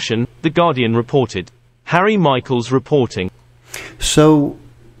 in Russian, The Guardian reported. Harry Michaels reporting. So,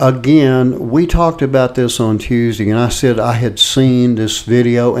 again, we talked about this on Tuesday, and I said I had seen this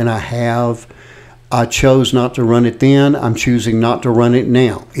video, and I have. I chose not to run it then. I'm choosing not to run it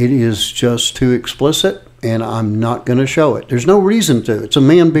now. It is just too explicit, and I'm not going to show it. There's no reason to. It's a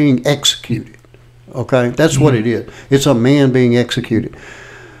man being executed. Okay? That's what it is. It's a man being executed.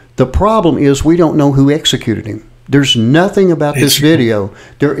 The problem is we don't know who executed him. There's nothing about this video.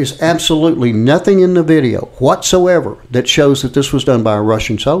 There is absolutely nothing in the video whatsoever that shows that this was done by a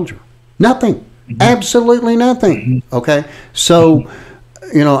Russian soldier. Nothing. Absolutely nothing. Okay? So,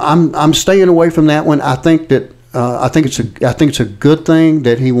 I'm staying away from that one. I think that I think it's a good thing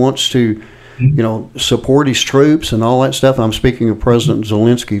that he wants to, support his troops and all that stuff. I'm speaking of President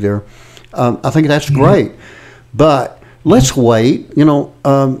Zelensky there. I think that's great. But let's wait.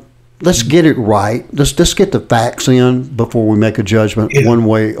 Let's get it right. Let's get the facts in before we make a judgment one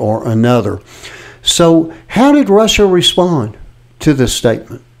way or another. So how did Russia respond to this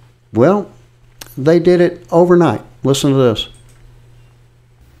statement? Well, they did it overnight. Listen to this.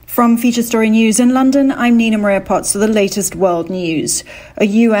 From Feature Story News in London, I'm Nina Maria Potts for the latest world news. A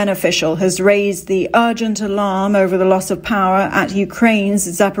UN official has raised the urgent alarm over the loss of power at Ukraine's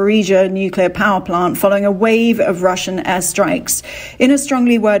Zaporizhzhia nuclear power plant following a wave of Russian airstrikes. In a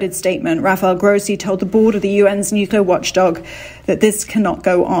strongly worded statement, Rafael Grossi told the board of the UN's nuclear watchdog that this cannot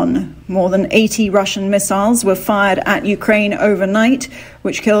go on. More than 80 Russian missiles were fired at Ukraine overnight,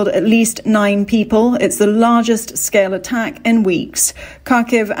 which killed at least 9 people. It's the largest scale attack in weeks.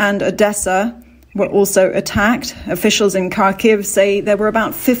 Kharkiv and Odessa were also attacked. Officials in Kharkiv say there were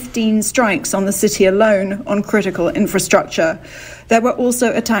about 15 strikes on the city alone on critical infrastructure. There were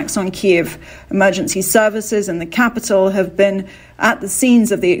also attacks on Kyiv. Emergency services in the capital have been at the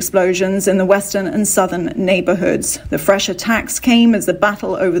scenes of the explosions in the western and southern neighborhoods. The fresh attacks came as the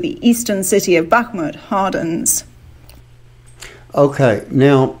battle over the eastern city of Bakhmut hardens. Okay,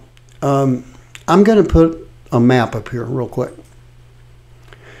 now I'm going to put a map up here real quick,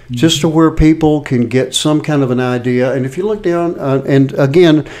 just to where people can get some kind of an idea. And if you look down, and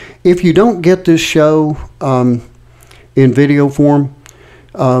again, if you don't get this show in video form,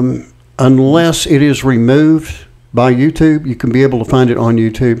 unless it is removed by YouTube, you can be able to find it on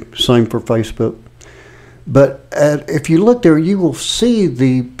YouTube. Same for Facebook. But if you look there, you will see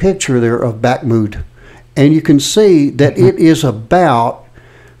the picture there of Bakhmut. And you can see that it is about,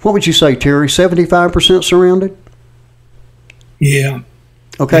 what would you say, Terry, 75% surrounded? Yeah.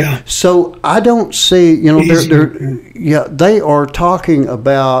 Okay. Yeah. So I don't see, they are talking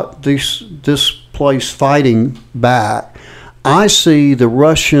about this place fighting back. I see the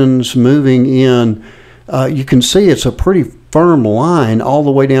Russians moving in. You can see it's a pretty firm line all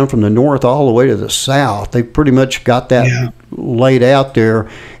the way down from the north all the way to the south. They pretty much got that laid out there,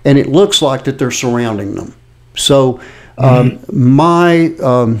 and it looks like that they're surrounding them. So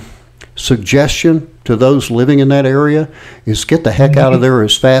my suggestion to those living in that area is get the heck out of there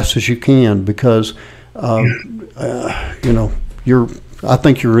as fast as you can, because I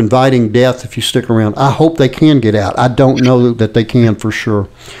think you're inviting death if you stick around. I hope they can get out. I don't know that they can for sure.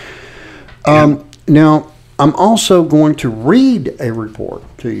 Now, I'm also going to read a report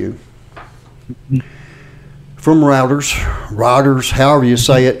to you from Reuters, however you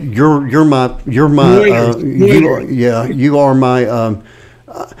say it. You are my.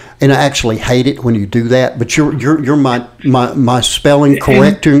 And I actually hate it when you do that, but you're my spelling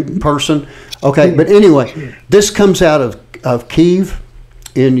correcting person. Okay, but anyway, this comes out of Kyiv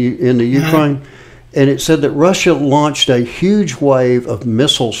in the Ukraine. And it said that Russia launched a huge wave of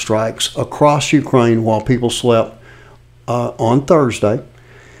missile strikes across Ukraine while people slept on Thursday,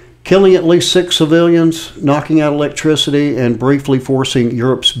 killing at least 6 civilians, knocking out electricity, and briefly forcing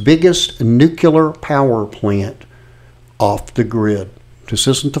Europe's biggest nuclear power plant off the grid. This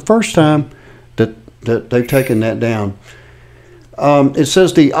isn't the first time that they've taken that down. It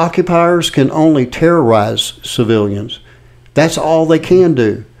says the occupiers can only terrorize civilians. That's all they can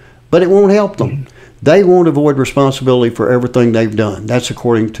do, but it won't help them. They won't avoid responsibility for everything they've done. That's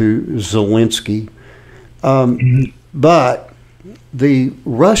according to Zelensky. But the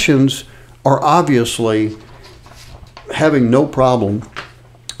Russians are obviously having no problem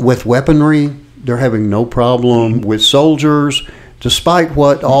with weaponry. They're having no problem with soldiers. Despite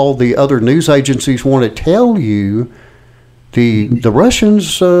what all the other news agencies want to tell you, the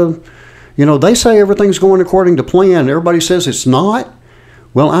Russians, they say everything's going according to plan. Everybody says it's not.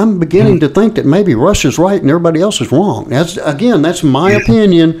 Well, I'm beginning to think that maybe Russia's right and everybody else is wrong. That's my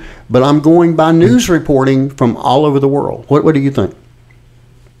opinion, but I'm going by news reporting from all over the world. What do you think?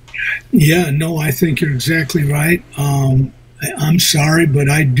 Yeah, no, I think you're exactly right. I'm sorry, but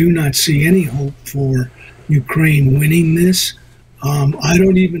I do not see any hope for Ukraine winning this. I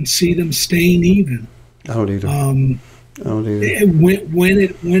don't even see them staying even. I don't either.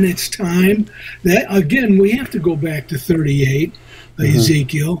 When it's time, that again, we have to go back to 38.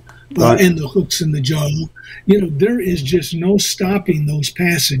 Ezekiel, and the hooks in the jaw. There is just no stopping those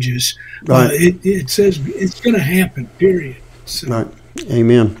passages. Right. It says it's going to happen, period. So. Right.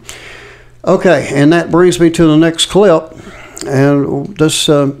 Amen. Okay, and that brings me to the next clip. And this,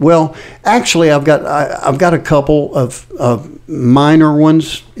 actually, I've got a couple of minor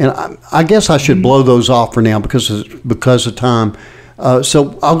ones, and I guess I should blow those off for now because of time.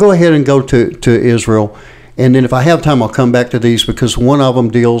 So I'll go ahead and go to Israel. And then if I have time, I'll come back to these because one of them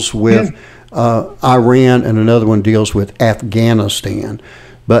deals with Iran and another one deals with Afghanistan.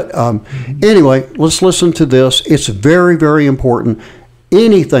 But anyway, let's listen to this. It's very, very important.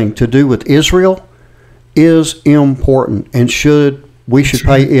 Anything to do with Israel is important, and we should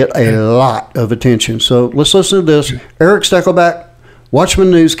pay it a lot of attention. So let's listen to this. Eric Steckelback,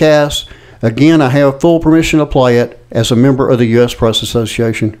 Watchman Newscast. Again, I have full permission to play it as a member of the U.S. Press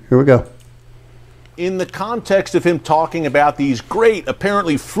Association. Here we go. In the context of him talking about these great,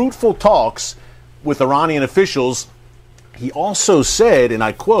 apparently fruitful talks with Iranian officials, he also said, and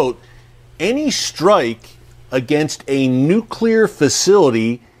I quote, "Any strike against a nuclear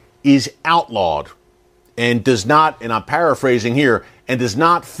facility is outlawed and does not," and I'm paraphrasing here, "and does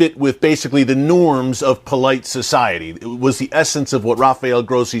not fit with basically the norms of polite society." It was the essence of what Rafael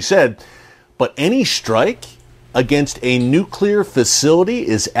Grossi said. But any strike against a nuclear facility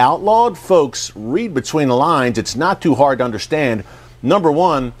is outlawed? Folks, read between the lines. It's not too hard to understand. Number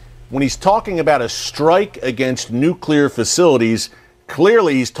one, when he's talking about a strike against nuclear facilities,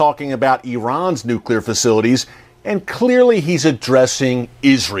 clearly he's talking about Iran's nuclear facilities, and clearly he's addressing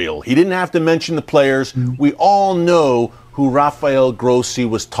Israel. He didn't have to mention the players. We all know who Rafael Grossi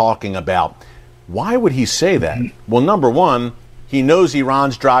was talking about. Why would he say that? Well, number one, he knows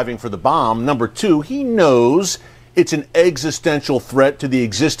Iran's driving for the bomb. Number two, he knows it's an existential threat to the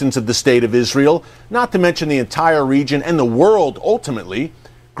existence of the state of Israel, not to mention the entire region and the world ultimately.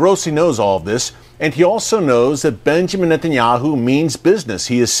 Grossi knows all of this, and he also knows that Benjamin Netanyahu means business.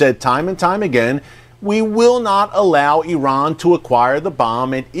 He has said time and time again, we will not allow Iran to acquire the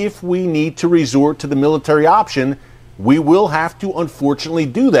bomb, and if we need to resort to the military option, we will have to unfortunately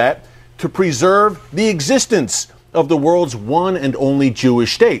do that to preserve the existence of the world's one and only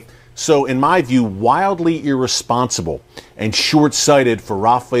Jewish state. So, in my view, wildly irresponsible and short-sighted for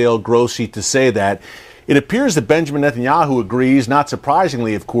Rafael Grossi to say that. It appears that Benjamin Netanyahu agrees, not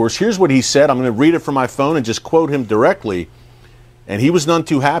surprisingly, of course. Here's what he said. I'm going to read it from my phone and just quote him directly. And he was none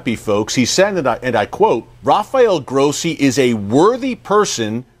too happy, folks. He said, and I quote, "Rafael Grossi is a worthy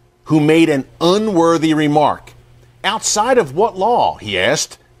person who made an unworthy remark. Outside of what law," he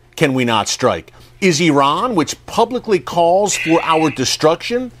asked, "can we not strike? Is Iran, which publicly calls for our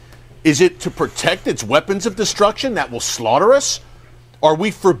destruction, is it to protect its weapons of destruction that will slaughter us? Are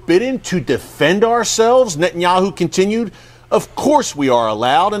we forbidden to defend ourselves?" Netanyahu continued. "Of course we are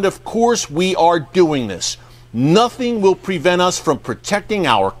allowed, and of course we are doing this. Nothing will prevent us from protecting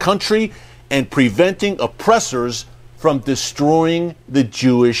our country and preventing oppressors from destroying the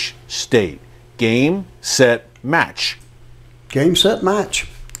Jewish state." Game, set, match. Game, set, match.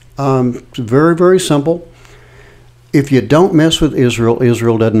 It's very, very simple. If you don't mess with Israel,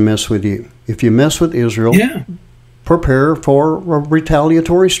 Israel doesn't mess with you. If you mess with Israel, prepare for a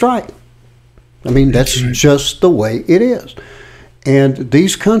retaliatory strike. I mean, that's just the way it is. And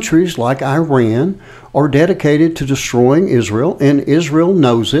these countries, like Iran, are dedicated to destroying Israel, and Israel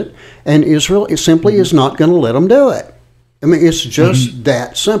knows it, and Israel simply is not going to let them do it. I mean, it's just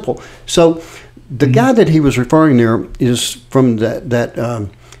that simple. So the guy that he was referring there is from that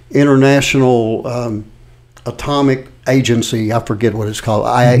International Atomic Agency. I forget what it's called,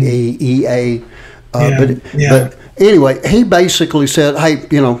 IAEA. But anyway, he basically said, hey,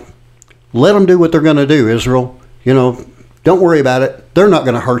 let them do what they're going to do, Israel. Don't worry about it. They're not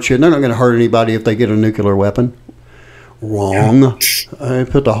going to hurt you. They're not going to hurt anybody if they get a nuclear weapon. Wrong. I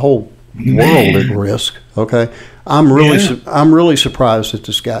put the whole world at risk. Okay, I'm really surprised that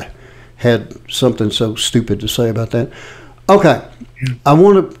this guy had something so stupid to say about that. Okay, I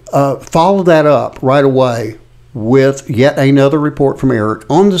want to follow that up right away with yet another report from Eric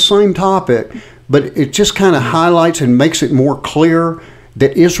on the same topic, but it just kind of highlights and makes it more clear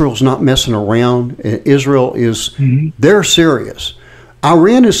that Israel's not messing around. Israel is, they're serious.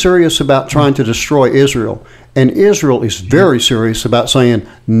 Iran is serious about trying to destroy Israel, and Israel is very serious about saying,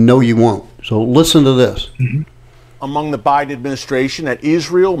 no, you won't. So listen to this. Among the Biden administration, that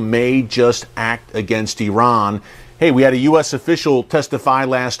Israel may just act against Iran. Hey, we had a U.S. official testify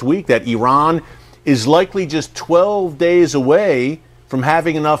last week that Iran is likely just 12 days away from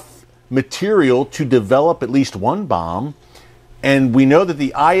having enough material to develop at least one bomb. And we know that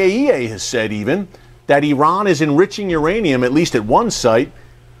the IAEA has said even that Iran is enriching uranium, at least at one site,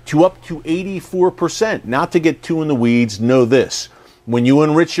 to up to 84%. Not to get too in the weeds, know this. When you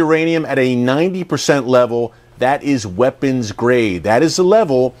enrich uranium at a 90% level, that is weapons grade. That is the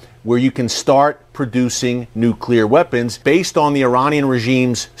level where you can start producing nuclear weapons. Based on the Iranian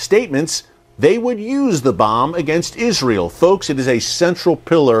regime's statements, they would use the bomb against Israel. Folks, it is a central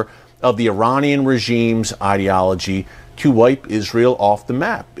pillar of the Iranian regime's ideology to wipe Israel off the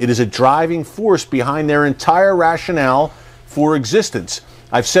map. It is a driving force behind their entire rationale for existence.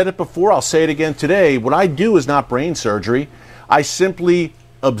 I've said it before, I'll say it again today. What I do is not brain surgery. I simply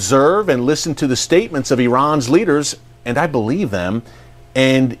observe and listen to the statements of Iran's leaders, and I believe them.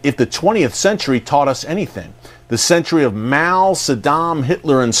 And if the 20th century taught us anything, the century of Mao, Saddam,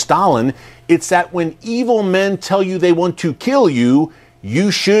 Hitler, and Stalin, it's that when evil men tell you they want to kill you,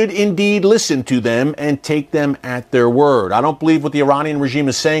 you should indeed listen to them and take them at their word. I don't believe what the Iranian regime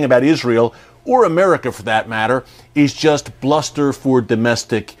is saying about Israel, or America for that matter, is just bluster for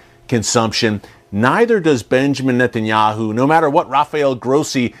domestic consumption. Neither does Benjamin Netanyahu, no matter what Rafael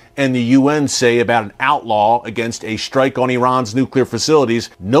Grossi and the UN say about an outlaw against a strike on Iran's nuclear facilities.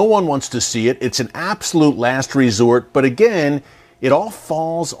 No one wants to see it. It's an absolute last resort. But again, it all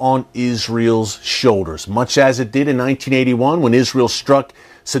falls on Israel's shoulders, much as it did in 1981 when Israel struck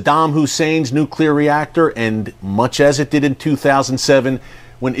Saddam Hussein's nuclear reactor, and much as it did in 2007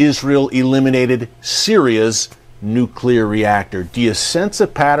 when Israel eliminated Syria's nuclear reactor. Do you sense a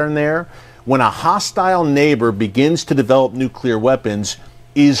pattern there? When a hostile neighbor begins to develop nuclear weapons,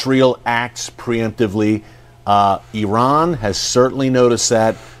 Israel acts preemptively. Iran has certainly noticed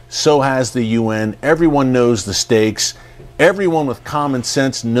that. So has the UN. Everyone knows the stakes. Everyone with common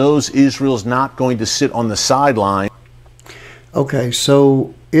sense knows Israel's not going to sit on the sideline. Okay,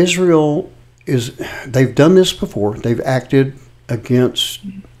 so Israel they've done this before. They've acted against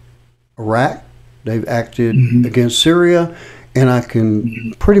Iraq. They've acted against Syria. And I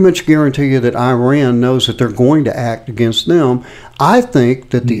can pretty much guarantee you that Iran knows that they're going to act against them. I think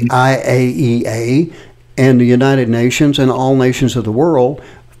that the IAEA and the United Nations and all nations of the world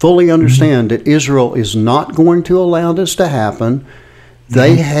fully understand that Israel is not going to allow this to happen.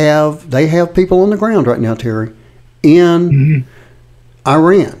 They have people on the ground right now, Terry, in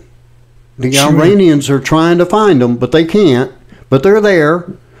Iran. The Iranians are trying to find them, but they can't. But they're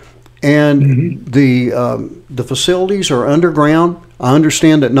there. And the facilities are underground. I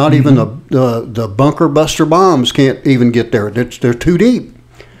understand that not even the bunker buster bombs can't even get there. They're too deep.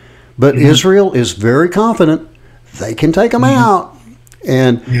 But Israel is very confident they can take them out.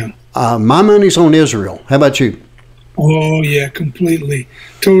 And my money's on Israel. How about you? Oh, yeah, completely.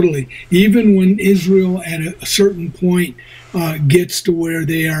 Totally. Even when Israel at a certain point gets to where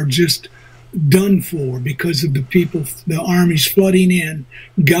they are just done for because of the people, the armies flooding in,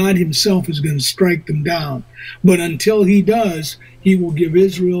 God himself is going to strike them down. But until he does, he will give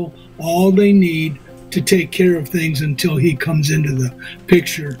Israel all they need to take care of things until he comes into the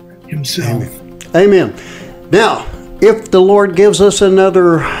picture himself. Amen. Now, if the Lord gives us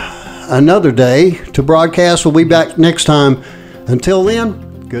another day to broadcast, we'll be back next time. Until then,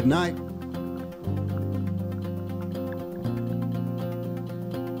 good night.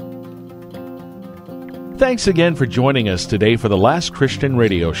 Thanks again for joining us today for the Last Christian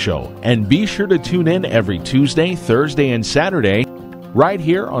Radio Show. And be sure to tune in every Tuesday, Thursday, and Saturday right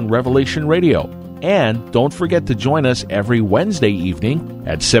here on Revelation Radio. And don't forget to join us every Wednesday evening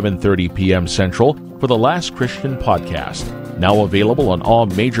at 7:30 p.m. Central for the Last Christian Podcast. Now available on all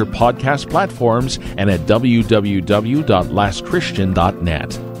major podcast platforms and at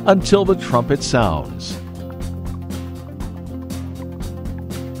www.lastchristian.net. Until the trumpet sounds.